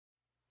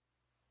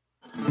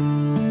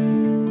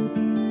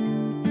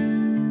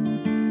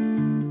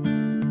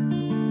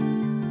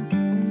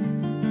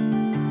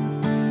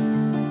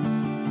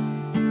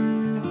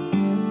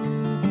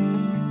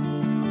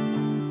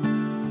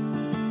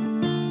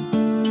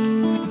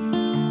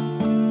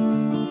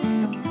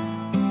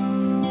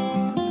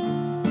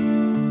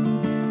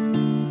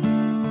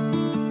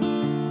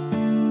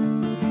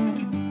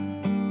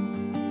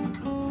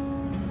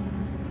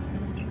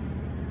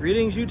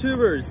Greetings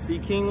YouTubers,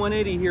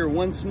 C-King180 here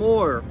once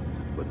more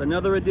with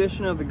another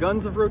edition of the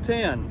Guns of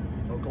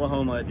Rotan,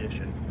 Oklahoma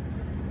edition.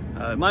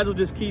 Might as well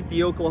just keep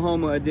the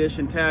Oklahoma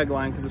edition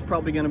tagline because it's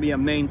probably going to be a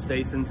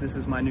mainstay since this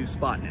is my new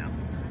spot now.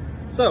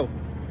 So,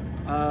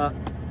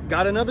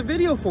 got another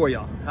video for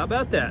y'all. How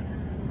about that?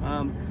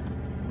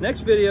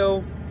 Next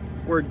video,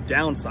 we're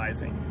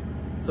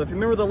downsizing. So if you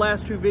remember the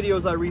last two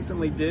videos I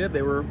recently did,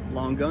 they were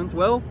long guns.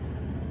 Well,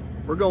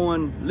 we're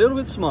going a little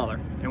bit smaller.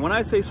 And when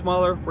I say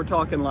smaller, we're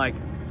talking like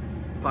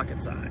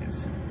pocket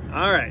size.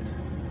 All right,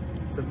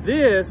 so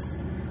this,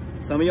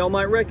 some of y'all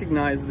might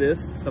recognize this.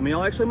 Some of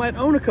y'all actually might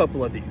own a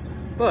couple of these.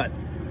 But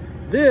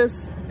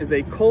this is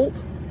a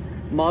Colt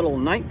Model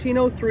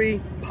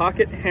 1903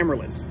 Pocket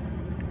Hammerless.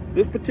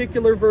 This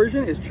particular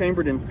version is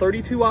chambered in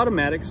 .32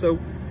 automatic, so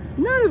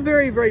not a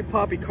very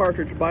poppy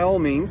cartridge by all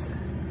means.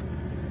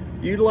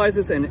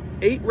 Utilizes an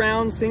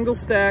 8-round single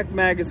stack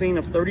magazine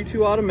of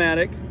 .32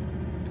 automatic.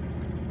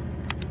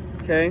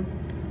 Okay,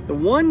 the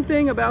one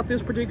thing about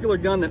this particular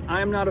gun that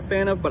I'm not a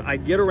fan of, but I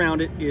get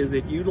around it, is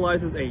it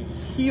utilizes a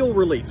heel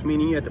release,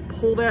 meaning you have to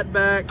pull that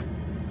back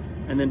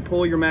and then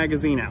pull your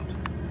magazine out.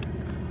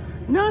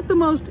 Not the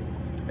most,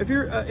 if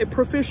you're a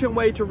proficient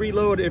way to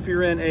reload if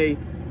you're in a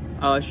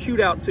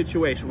shootout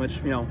situation,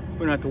 which, you know, we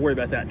don't have to worry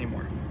about that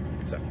anymore.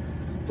 So,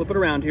 flip it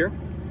around here.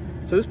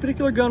 So this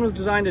particular gun was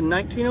designed in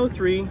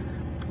 1903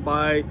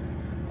 by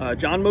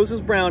John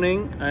Moses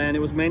Browning, and it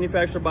was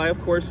manufactured by,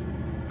 of course,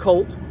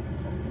 Colt,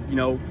 you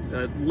know,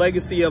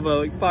 legacy of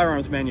a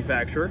firearms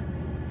manufacturer.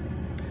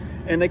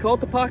 And they call it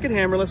the Pocket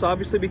Hammerless,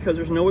 obviously because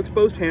there's no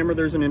exposed hammer.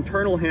 There's an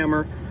internal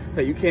hammer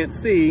that you can't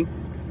see,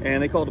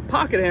 and they call it a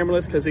Pocket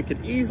Hammerless because it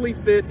could easily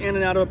fit in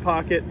and out of a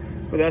pocket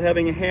without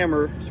having a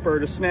hammer spur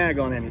to snag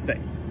on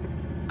anything.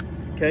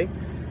 Okay,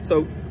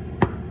 so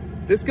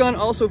this gun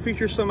also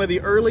features some of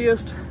the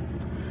earliest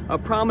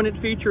prominent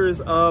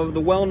features of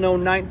the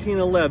well-known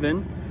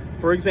 1911.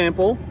 For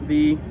example,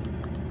 the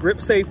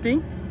grip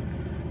safety,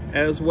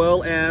 as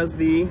well as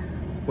the,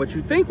 what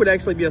you think would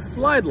actually be a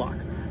slide lock.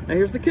 Now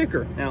here's the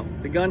kicker. Now,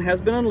 the gun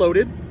has been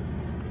unloaded.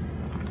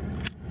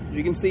 As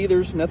you can see,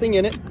 there's nothing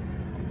in it.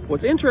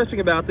 What's interesting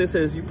about this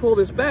is you pull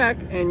this back,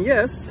 and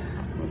yes,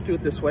 let's do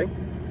it this way,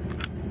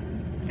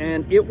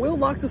 and it will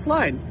lock the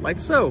slide, like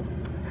so.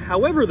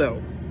 However though,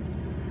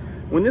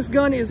 when this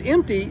gun is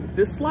empty,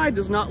 this slide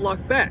does not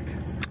lock back.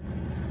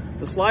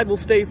 The slide will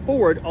stay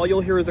forward, all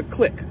you'll hear is a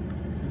click.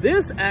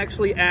 This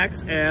actually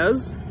acts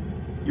as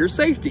your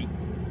safety.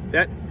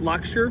 That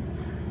locks your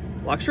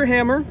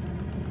hammer.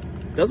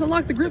 Doesn't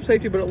lock the grip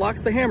safety, but it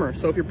locks the hammer.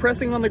 So if you're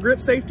pressing on the grip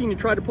safety and you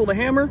try to pull the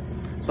hammer,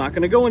 it's not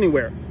going to go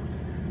anywhere.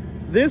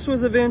 This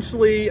was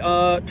eventually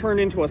turned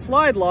into a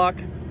slide lock,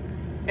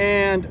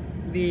 and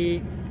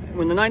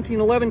when the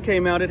 1911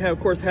 came out, it had, of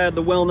course, had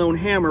the well-known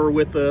hammer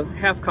with the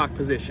half-cock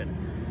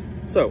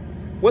position. So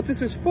what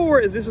this is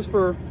for is this is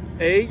for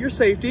A, your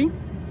safety,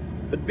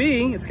 but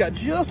B, it's got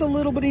just a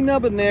little bitty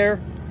nub in there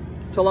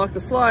to lock the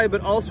slide, but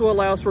also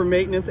allows for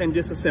maintenance and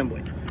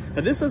disassembly.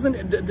 Now this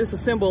doesn't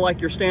disassemble like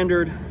your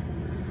standard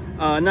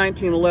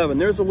 1911.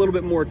 There's a little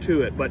bit more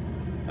to it, but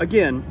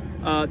again,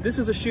 this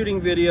is a shooting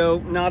video,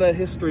 not a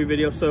history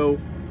video. So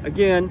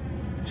again,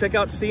 check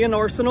out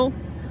C&Rsenal,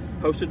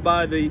 hosted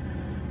by the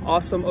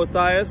awesome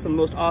Othias and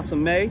most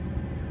awesome May.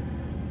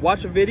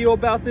 Watch a video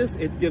about this.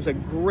 It gives a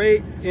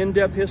great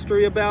in-depth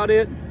history about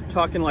it,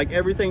 talking like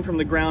everything from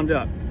the ground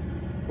up.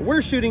 But we're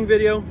a shooting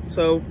video,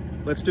 so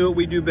let's do what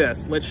we do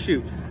best. Let's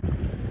shoot.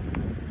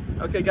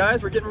 Okay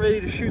guys, we're getting ready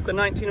to shoot the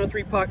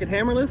 1903 Pocket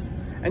Hammerless.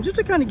 And just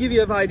to kind of give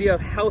you an idea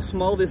of how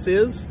small this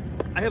is,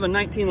 I have a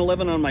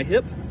 1911 on my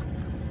hip.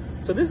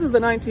 So this is the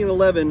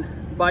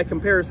 1911 by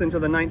comparison to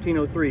the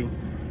 1903.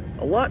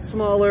 A lot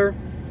smaller,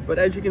 but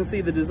as you can see,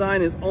 the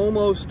design is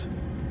almost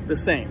the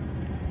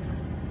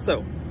same.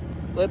 So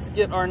let's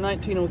get our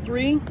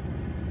 1903.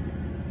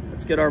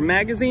 Let's get our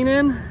magazine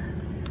in.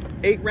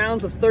 8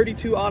 rounds of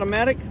 .32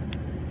 automatic.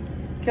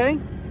 Okay.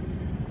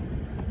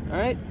 All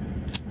right,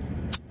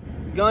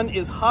 gun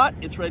is hot,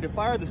 it's ready to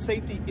fire, the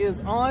safety is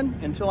on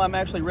until I'm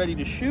actually ready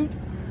to shoot.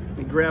 Let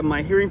me grab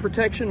my hearing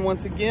protection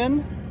once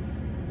again.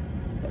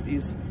 Got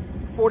these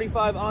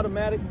 45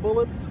 automatic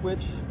bullets,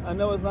 which I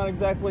know is not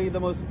exactly the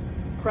most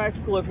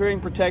practical of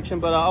hearing protection,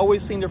 but I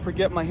always seem to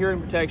forget my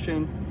hearing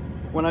protection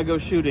when I go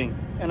shooting,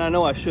 and I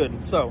know I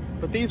shouldn't. So,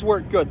 but these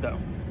work good though.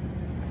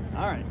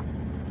 All right,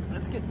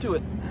 let's get to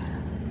it.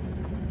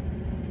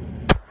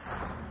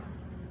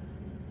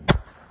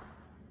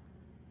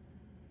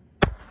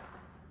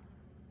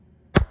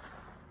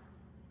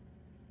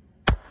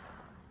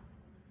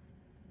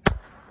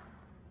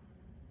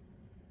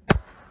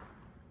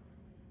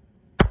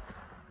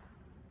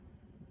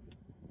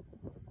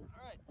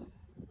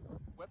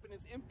 Weapon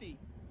is empty.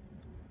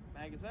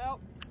 Mag is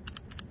out.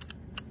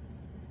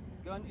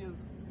 Gun is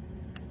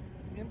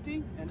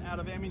empty and out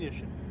of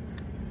ammunition.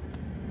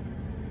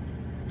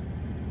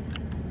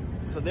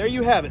 So there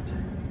you have it.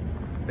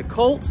 The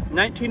Colt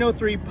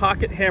 1903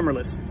 Pocket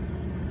Hammerless.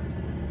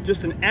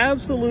 Just an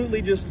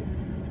absolutely just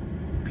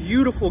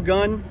beautiful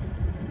gun.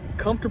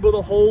 Comfortable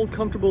to hold,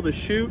 comfortable to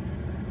shoot.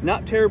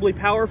 Not terribly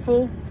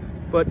powerful,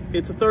 but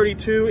it's a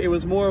 32. It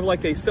was more of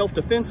like a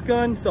self-defense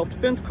gun,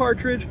 self-defense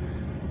cartridge,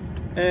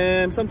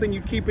 and something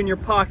you keep in your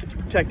pocket to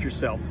protect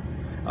yourself.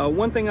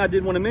 One thing I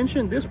did want to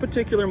mention, this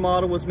particular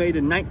model was made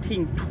in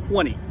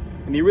 1920,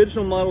 and the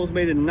original model was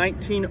made in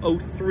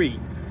 1903.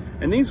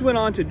 And these went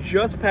on to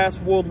just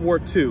past World War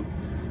II.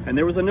 And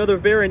there was another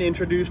variant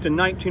introduced in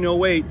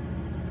 1908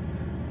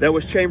 that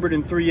was chambered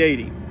in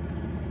 380.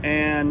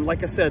 And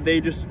like I said,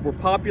 they just were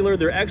popular.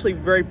 They're actually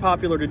very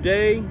popular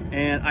today,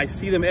 and I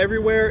see them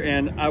everywhere,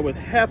 and I was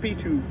happy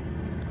to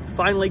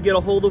finally get a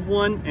hold of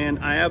one, and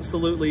I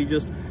absolutely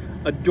just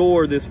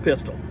adore this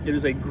pistol. It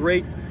is a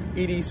great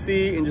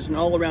EDC and just an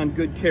all-around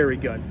good carry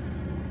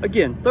gun.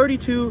 Again,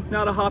 32,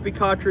 not a hoppy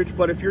cartridge,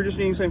 but if you're just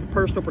needing something for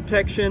personal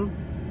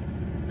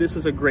protection, this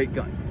is a great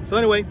gun. So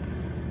anyway,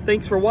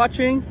 thanks for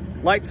watching.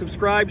 Like,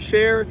 subscribe,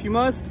 share if you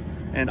must,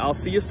 and I'll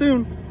see you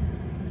soon.